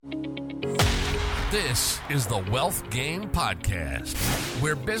This is the Wealth Game Podcast,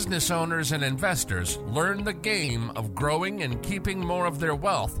 where business owners and investors learn the game of growing and keeping more of their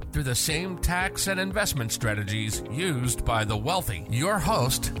wealth through the same tax and investment strategies used by the wealthy. Your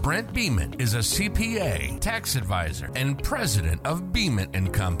host, Brent Beeman, is a CPA, tax advisor, and president of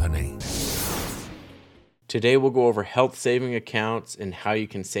Beeman & Company. Today we'll go over health saving accounts and how you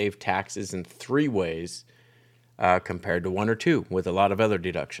can save taxes in 3 ways compared to 1 or 2 with a lot of other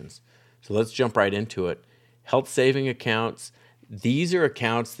deductions. So let's jump right into it. Health saving accounts, these are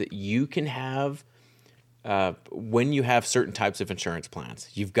accounts that you can have when you have certain types of insurance plans.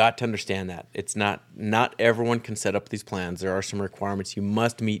 You've got to understand that. It's not everyone can set up these plans. There are some requirements you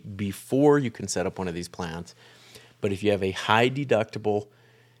must meet before you can set up one of these plans. But if you have a high deductible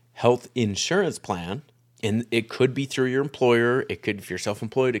health insurance plan, and it could be through your employer, it could, if you're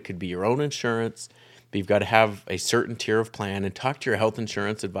self-employed, it could be your own insurance, but you've got to have a certain tier of plan and talk to your health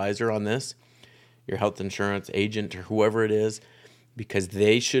insurance advisor on this, your health insurance agent or whoever it is, because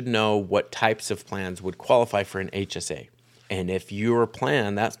they should know what types of plans would qualify for an HSA. And if your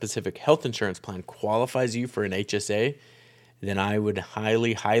plan, that specific health insurance plan, qualifies you for an HSA, then I would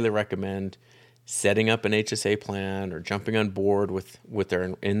highly, highly recommend setting up an HSA plan or jumping on board with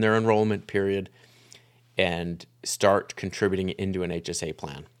their enrollment period and start contributing into an HSA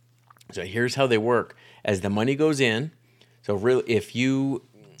plan. So here's how they work. As the money goes in, so really if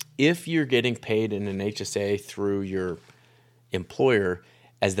you're getting paid in an HSA through your employer,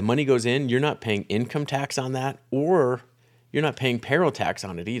 as the money goes in, you're not paying income tax on that, or you're not paying payroll tax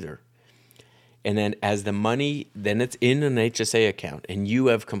on it either. And then as the money, then it's in an HSA account and you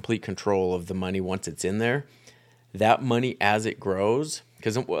have complete control of the money once it's in there. That money as it grows,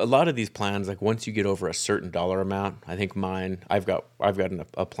 because a lot of these plans, like once you get over a certain dollar amount, I think mine, I've got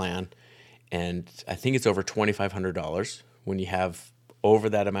a plan, and I think it's over $2,500. When you have over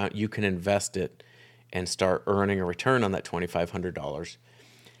that amount, you can invest it and start earning a return on that $2,500.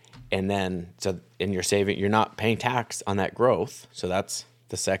 And then, you're saving, you're not paying tax on that growth. So that's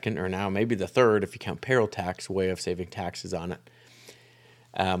the second, or now maybe the third, if you count payroll tax, way of saving taxes on it.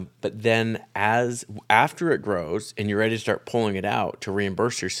 But then after it grows and you're ready to start pulling it out to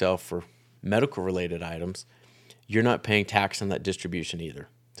reimburse yourself for medical related items, you're not paying tax on that distribution either.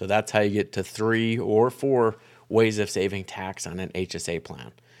 So that's how you get to 3 or 4 ways of saving tax on an HSA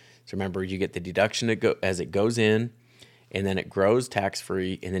plan. So remember, you get the deduction as it goes in, and then it grows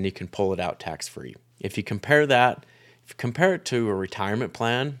tax-free, and then you can pull it out tax-free. If you compare it to a retirement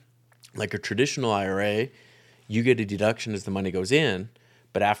plan, like a traditional IRA, you get a deduction as the money goes in,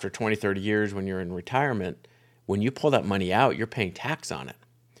 but after 20, 30 years when you're in retirement, when you pull that money out, you're paying tax on it.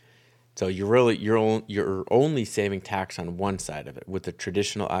 So you're only saving tax on one side of it with the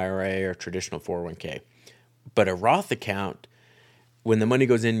traditional IRA or traditional 401k. But a Roth account, when the money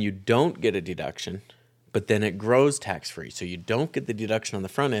goes in, you don't get a deduction, but then it grows tax-free. So you don't get the deduction on the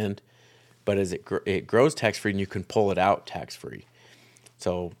front end, but as it grows tax-free, and you can pull it out tax-free.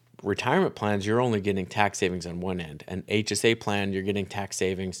 So retirement plans, you're only getting tax savings on one end. An HSA plan, you're getting tax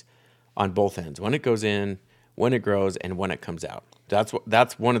savings on both ends. When it goes in, when it grows, and when it comes out.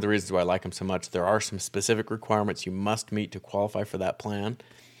 That's one of the reasons why I like them so much. There are some specific requirements you must meet to qualify for that plan.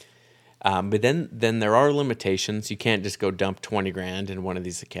 But then there are limitations. You can't just go dump $20,000 in one of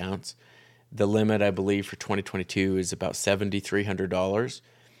these accounts. The limit, I believe, for 2022 is about $7,300.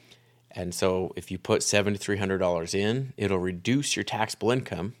 And so if you put $7,300 in, it'll reduce your taxable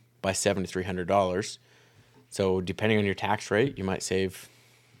income by $7,300. So depending on your tax rate, you might save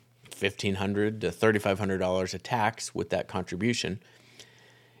 $1,500 to $3,500 of tax with that contribution.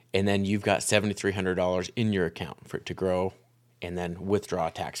 And then you've got $7,300 in your account for it to grow and then withdraw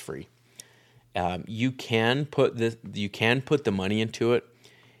tax-free. You can put the money into it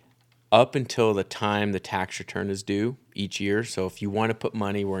up until the time the tax return is due each year. So if you want to put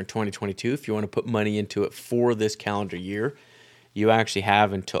money, we're in 2022, if you want to put money into it for this calendar year, you actually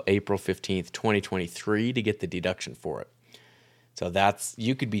have until April 15th, 2023 to get the deduction for it. So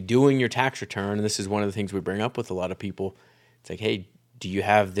you could be doing your tax return, and this is one of the things we bring up with a lot of people. It's like, hey, do you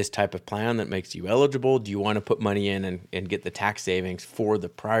have this type of plan that makes you eligible? Do you want to put money in and get the tax savings for the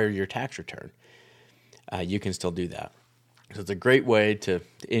prior year tax return? You can still do that. So it's a great way to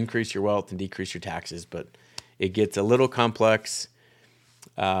increase your wealth and decrease your taxes, but it gets a little complex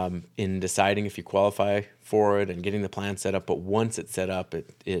in deciding if you qualify for it and getting the plan set up. But once it's set up,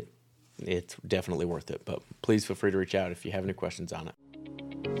 it's definitely worth it. But please feel free to reach out if you have any questions on it.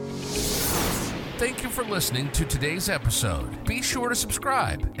 Thank you for listening to today's episode. Be sure to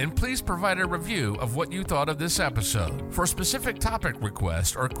subscribe and please provide a review of what you thought of this episode. For specific topic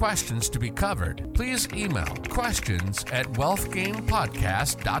requests or questions to be covered, please email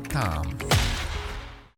questions@wealthgamepodcast.com.